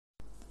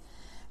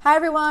Hi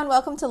everyone,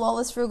 welcome to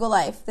Lola's Frugal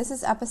Life. This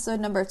is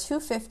episode number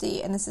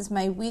 250 and this is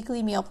my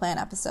weekly meal plan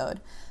episode.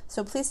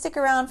 So please stick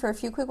around for a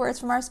few quick words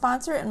from our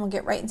sponsor and we'll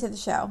get right into the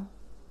show.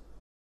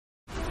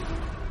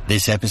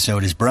 This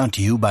episode is brought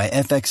to you by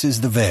FX's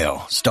The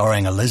Veil,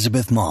 starring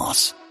Elizabeth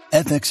Moss.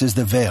 FX's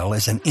The Veil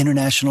is an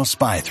international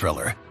spy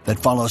thriller that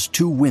follows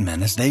two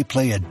women as they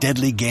play a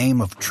deadly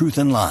game of truth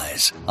and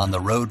lies on the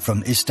road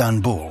from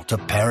Istanbul to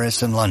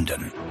Paris and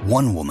London.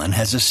 One woman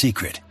has a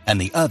secret,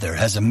 and the other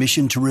has a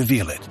mission to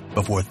reveal it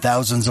before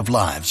thousands of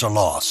lives are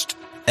lost.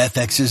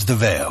 FX's The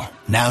Veil,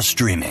 now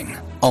streaming,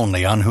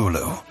 only on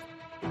Hulu.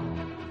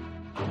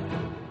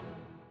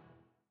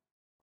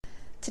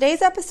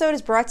 Today's episode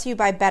is brought to you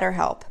by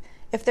BetterHelp.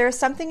 If there is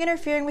something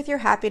interfering with your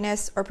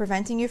happiness or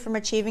preventing you from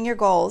achieving your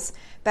goals,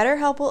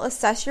 BetterHelp will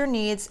assess your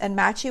needs and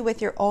match you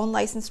with your own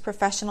licensed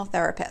professional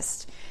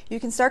therapist. You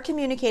can start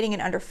communicating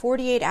in under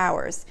 48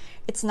 hours.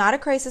 It's not a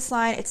crisis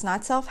line, it's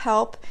not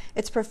self-help,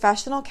 it's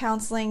professional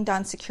counseling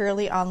done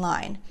securely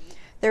online.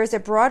 There is a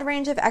broad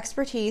range of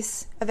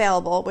expertise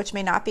available, which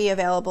may not be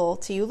available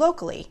to you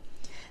locally.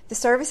 The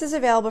service is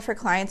available for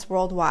clients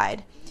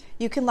worldwide.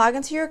 You can log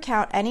into your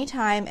account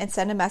anytime and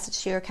send a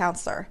message to your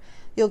counselor.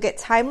 You'll get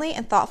timely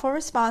and thoughtful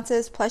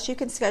responses, plus you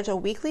can schedule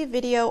weekly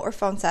video or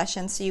phone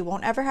sessions so you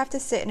won't ever have to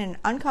sit in an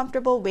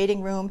uncomfortable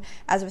waiting room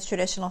as with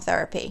traditional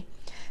therapy.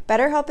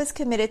 BetterHelp is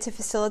committed to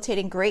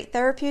facilitating great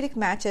therapeutic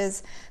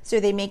matches, so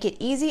they make it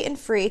easy and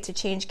free to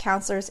change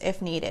counselors if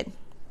needed.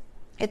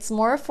 It's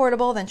more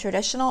affordable than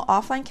traditional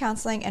offline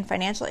counseling, and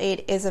financial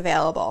aid is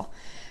available.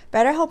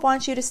 BetterHelp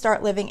wants you to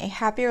start living a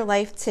happier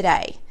life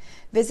today.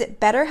 Visit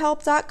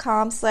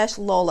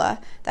betterhelp.com/Lola,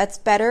 that's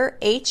better,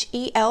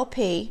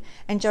 H-E-L-P,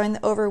 and join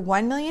the over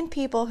 1 million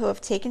people who have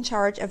taken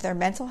charge of their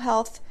mental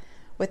health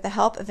with the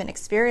help of an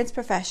experienced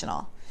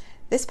professional.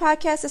 This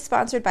podcast is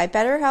sponsored by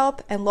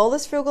BetterHelp, and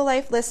Lola's Frugal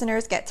Life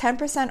listeners get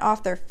 10%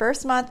 off their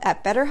first month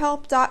at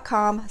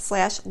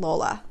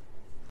betterhelp.com/Lola.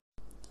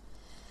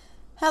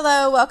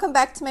 Hello, welcome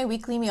back to my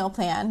weekly meal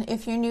plan.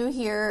 If you're new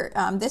here,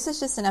 this is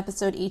just an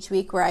episode each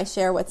week where I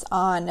share what's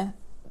on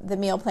the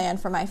meal plan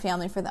for my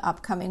family for the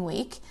upcoming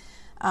week.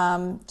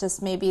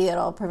 Just maybe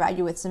it'll provide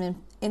you with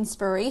some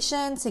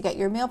inspiration to get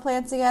your meal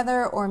plan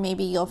together, or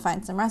maybe you'll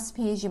find some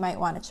recipes you might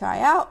want to try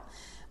out.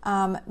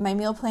 My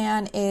meal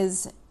plan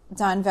is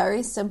done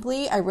very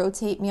simply. I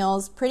rotate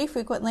meals pretty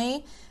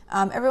frequently.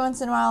 Every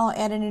once in a while I'll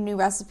add in a new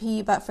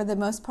recipe, but for the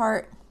most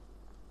part,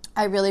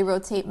 I really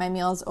rotate my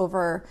meals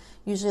over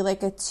usually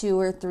like a 2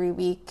 or 3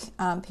 week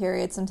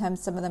period.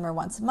 Sometimes some of them are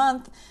once a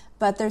month,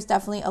 but there's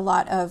definitely a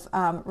lot of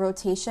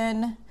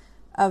rotation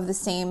of the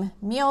same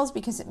meals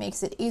because it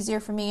makes it easier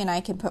for me and I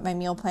can put my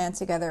meal plan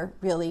together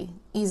really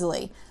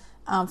easily.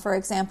 For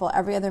example,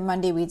 every other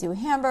Monday we do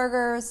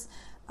hamburgers.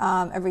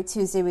 Every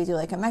Tuesday we do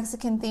like a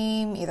Mexican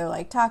theme, either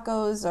like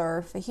tacos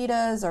or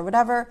fajitas or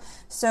whatever.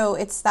 So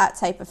it's that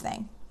type of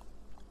thing.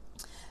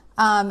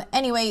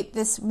 Anyway,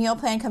 this meal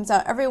plan comes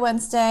out every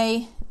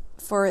Wednesday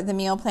for the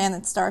meal plan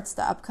that starts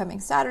the upcoming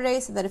Saturday,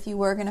 so that if you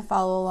were going to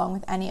follow along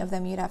with any of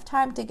them, you'd have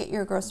time to get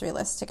your grocery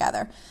list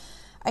together.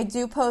 I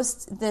do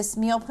post this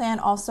meal plan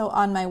also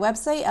on my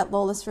website at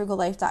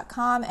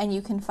lolasfrugallife.com, and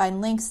you can find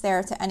links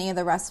there to any of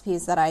the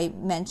recipes that I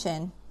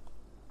mention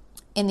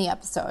in the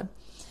episode.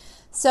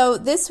 So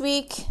this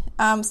week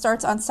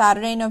starts on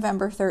Saturday,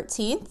 November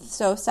 13th.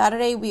 So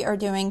Saturday we are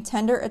doing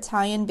tender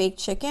Italian baked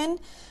chicken,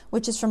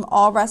 which is from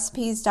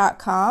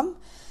allrecipes.com.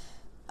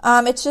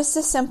 It's just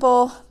a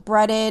simple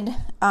breaded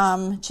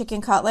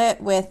chicken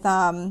cutlet with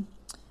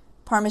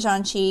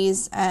Parmesan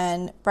cheese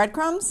and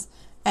breadcrumbs,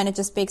 and it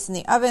just bakes in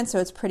the oven, so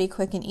it's pretty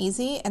quick and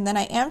easy. And then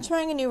I am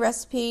trying a new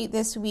recipe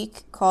this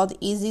week called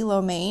Easy Lo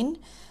Mein.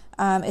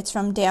 It's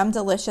from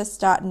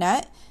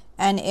damndelicious.net,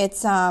 and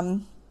it's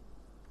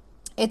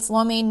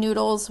lo mein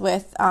noodles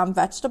with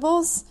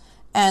vegetables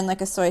and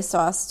like a soy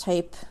sauce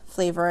type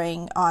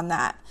flavoring on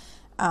that.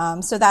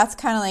 So that's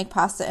kind of like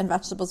pasta and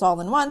vegetables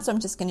all in one, so I'm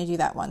just going to do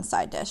that one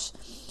side dish.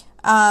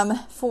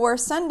 For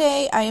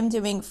Sunday, I am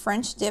doing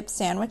French dip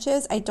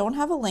sandwiches. I don't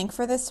have a link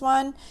for this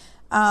one,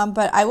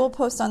 but I will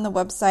post on the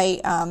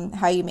website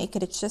how you make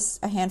it. It's just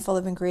a handful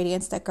of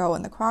ingredients that go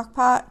in the crock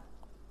pot,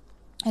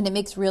 and it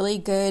makes really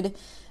good,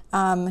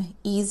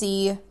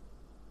 easy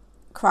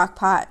crock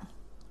pot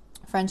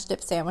French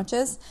dip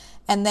sandwiches.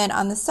 And then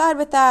on the side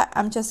with that,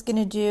 I'm just going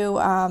to do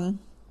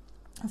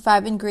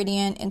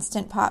 5-ingredient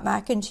instant pot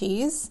mac and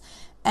cheese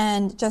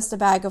and just a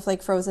bag of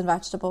like frozen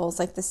vegetables,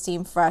 like the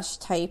Steam Fresh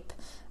type,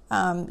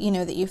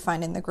 that you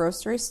find in the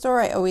grocery store.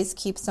 I always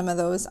keep some of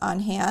those on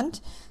hand,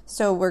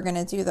 so we're going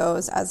to do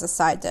those as a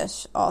side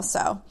dish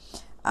also.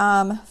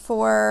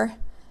 For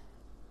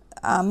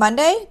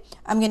Monday,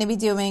 I'm going to be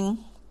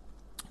doing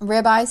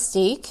ribeye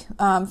steak.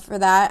 For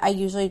that, I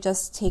usually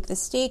just take the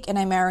steak and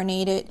I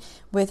marinate it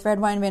with red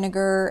wine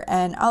vinegar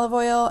and olive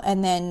oil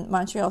and then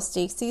Montreal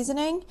steak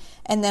seasoning.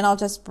 And then I'll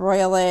just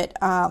broil it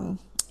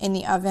in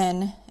the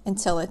oven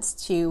until it's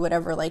to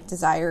whatever like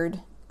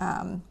desired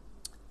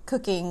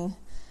cooking,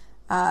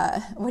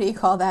 what do you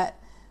call that?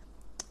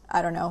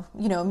 I don't know,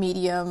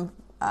 medium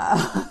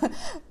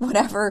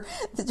whatever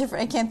the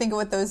different, I can't think of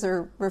what those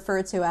are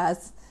referred to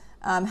as.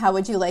 How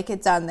would you like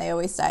it done, they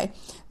always say.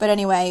 But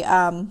anyway,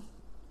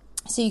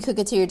 so you cook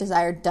it to your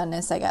desired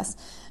doneness, I guess.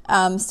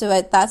 So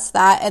that's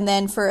that. And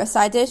then for a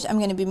side dish, I'm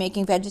going to be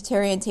making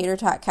vegetarian tater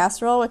tot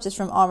casserole, which is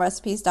from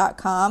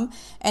allrecipes.com.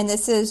 And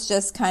this is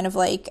just kind of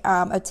like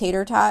a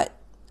tater tot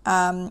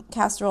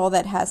casserole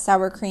that has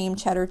sour cream,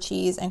 cheddar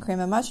cheese, and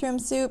cream of mushroom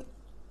soup.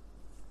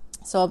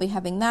 So I'll be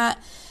having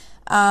that.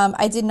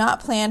 I did not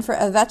plan for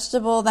a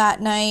vegetable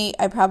that night.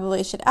 I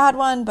probably should add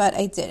one, but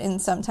I didn't.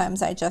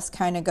 Sometimes I just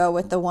kind of go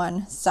with the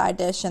one side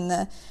dish, and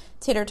the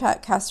tater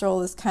tot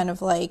casserole is kind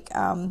of like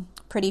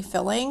pretty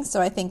filling,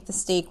 so I think the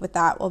steak with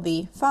that will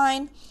be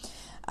fine.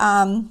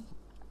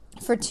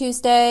 For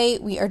Tuesday,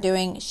 we are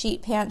doing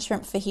sheet pan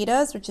shrimp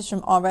fajitas, which is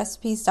from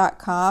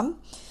allrecipes.com.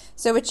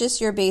 So it's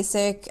just your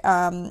basic,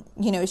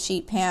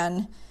 sheet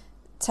pan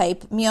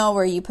type meal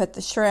where you put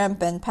the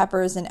shrimp and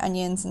peppers and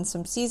onions and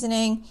some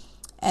seasoning,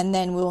 and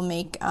then we'll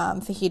make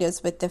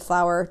fajitas with the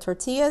flour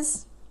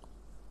tortillas.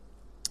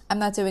 I'm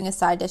not doing a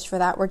side dish for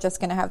that. We're just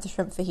going to have the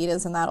shrimp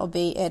fajitas, and that'll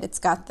be it. It's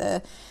got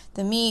the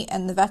meat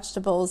and the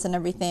vegetables and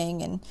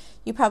everything, and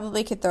you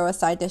probably could throw a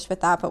side dish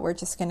with that, but we're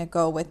just going to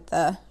go with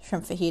the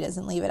shrimp fajitas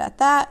and leave it at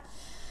that.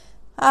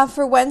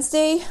 For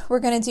Wednesday, we're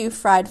going to do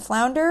fried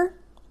flounder.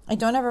 I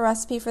don't have a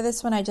recipe for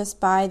this one. I just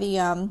buy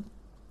the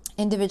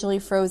individually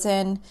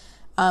frozen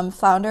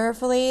flounder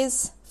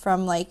fillets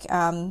from like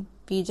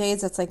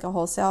BJ's. It's like a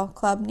wholesale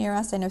club near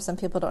us. I know some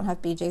people don't have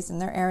BJ's in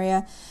their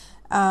area.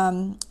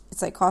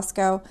 It's like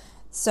Costco.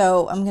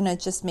 So I'm going to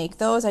just make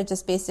those. I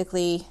just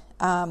basically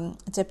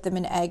dip them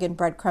in egg and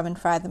breadcrumb and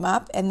fry them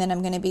up. And then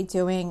I'm going to be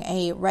doing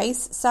a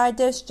rice side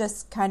dish,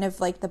 just kind of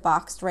like the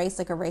boxed rice,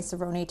 like a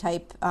rice-a-roni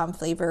type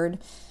flavored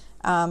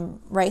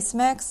rice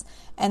mix.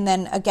 And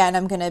then again,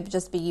 I'm going to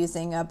just be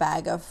using a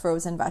bag of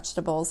frozen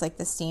vegetables, like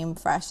the steam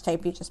fresh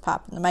type you just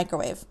pop in the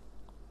microwave.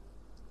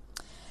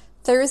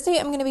 Thursday,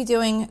 I'm going to be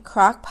doing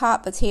crock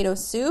pot potato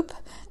soup.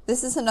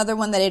 This is another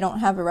one that I don't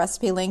have a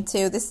recipe link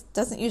to. This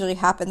doesn't usually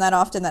happen that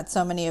often, that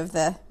so many of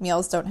the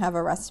meals don't have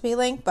a recipe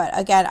link. But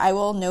again, I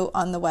will note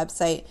on the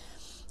website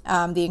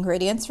the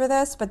ingredients for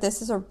this. But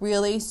this is a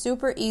really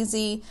super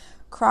easy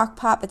crock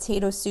pot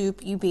potato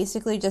soup. You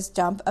basically just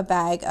dump a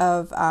bag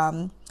of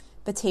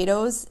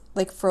potatoes,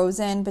 like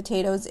frozen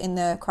potatoes, in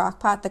the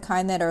crock pot, the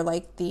kind that are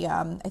like the,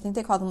 I think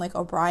they call them like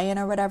O'Brien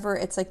or whatever.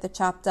 It's like the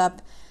chopped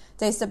up,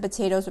 diced up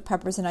potatoes with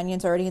peppers and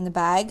onions already in the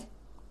bag.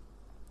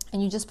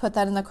 And you just put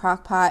that in the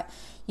crock pot.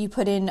 You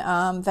put in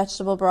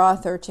vegetable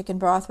broth or chicken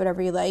broth,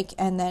 whatever you like,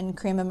 and then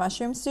cream of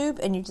mushroom soup,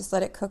 and you just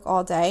let it cook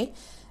all day.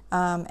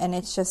 And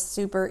it's just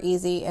super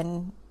easy,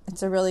 and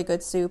it's a really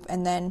good soup.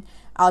 And then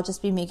I'll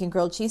just be making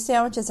grilled cheese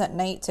sandwiches at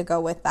night to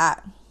go with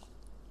that.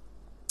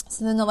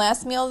 So then the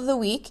last meal of the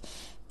week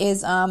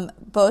is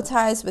bow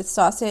ties with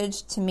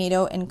sausage,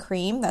 tomato, and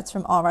cream. That's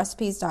from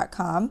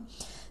allrecipes.com.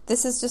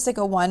 This is just like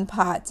a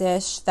one-pot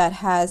dish that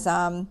has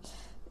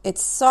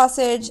it's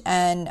sausage,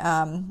 and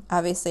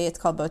obviously it's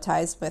called bow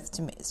ties with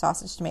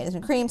sausage, tomatoes,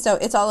 and cream. So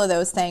it's all of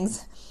those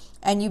things.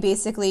 And you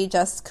basically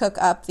just cook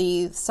up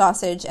the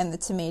sausage and the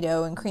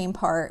tomato and cream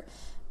part,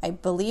 I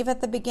believe,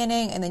 at the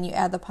beginning, and then you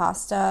add the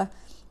pasta,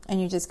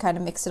 and you just kind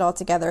of mix it all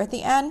together at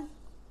the end.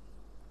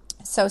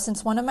 So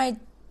since one of my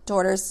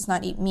daughters does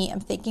not eat meat, I'm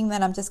thinking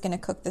that I'm just going to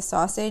cook the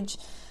sausage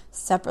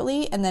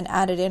separately and then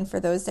add it in for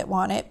those that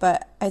want it.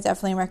 But I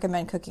definitely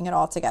recommend cooking it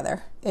all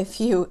together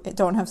if you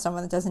don't have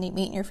someone that doesn't eat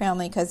meat in your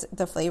family, because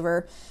the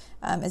flavor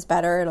is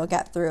better. It'll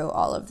get through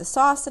all of the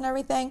sauce and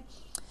everything.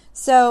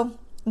 So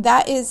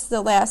that is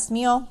the last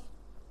meal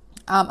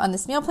on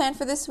this meal plan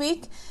for this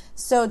week.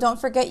 So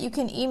don't forget, you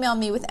can email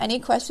me with any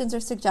questions or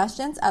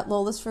suggestions at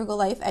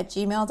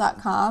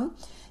lolasfrugallife@gmail.com.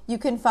 You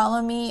can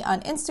follow me on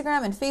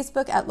Instagram and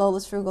Facebook at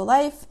Lola's Frugal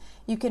Life.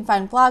 You can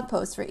find blog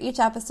posts for each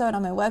episode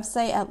on my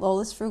website at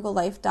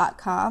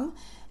lolasfrugallife.com.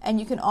 And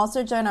you can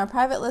also join our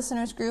private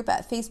listeners group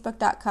at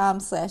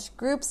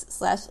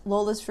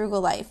facebook.com/groups/Lola's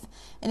Frugal Life.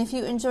 And if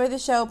you enjoy the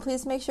show,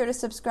 please make sure to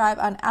subscribe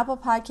on Apple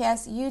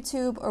Podcasts,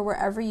 YouTube, or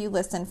wherever you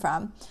listen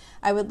from.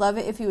 I would love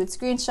it if you would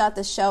screenshot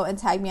the show and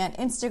tag me on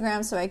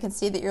Instagram so I can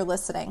see that you're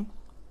listening.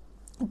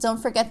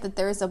 Don't forget that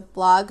there is a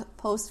blog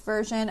post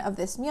version of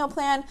this meal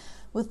plan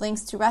with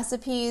links to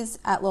recipes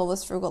at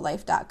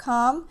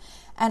lolasfrugallife.com.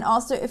 And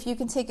also, if you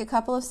can take a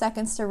couple of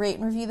seconds to rate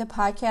and review the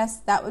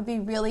podcast, that would be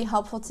really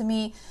helpful to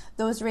me.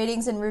 Those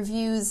ratings and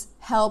reviews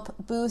help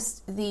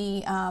boost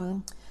the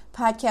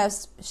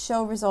podcast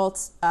show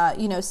results,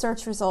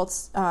 search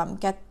results,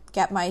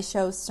 get my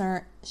show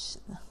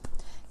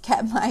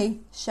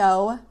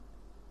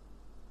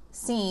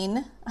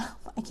seen.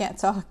 I can't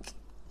talk.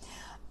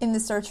 In the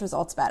search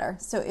results better.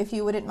 So if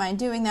you wouldn't mind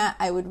doing that,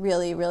 I would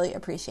really, really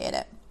appreciate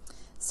it.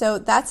 So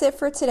that's it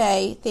for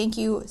today. Thank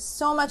you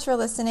so much for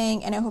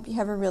listening, and I hope you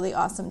have a really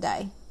awesome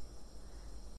day.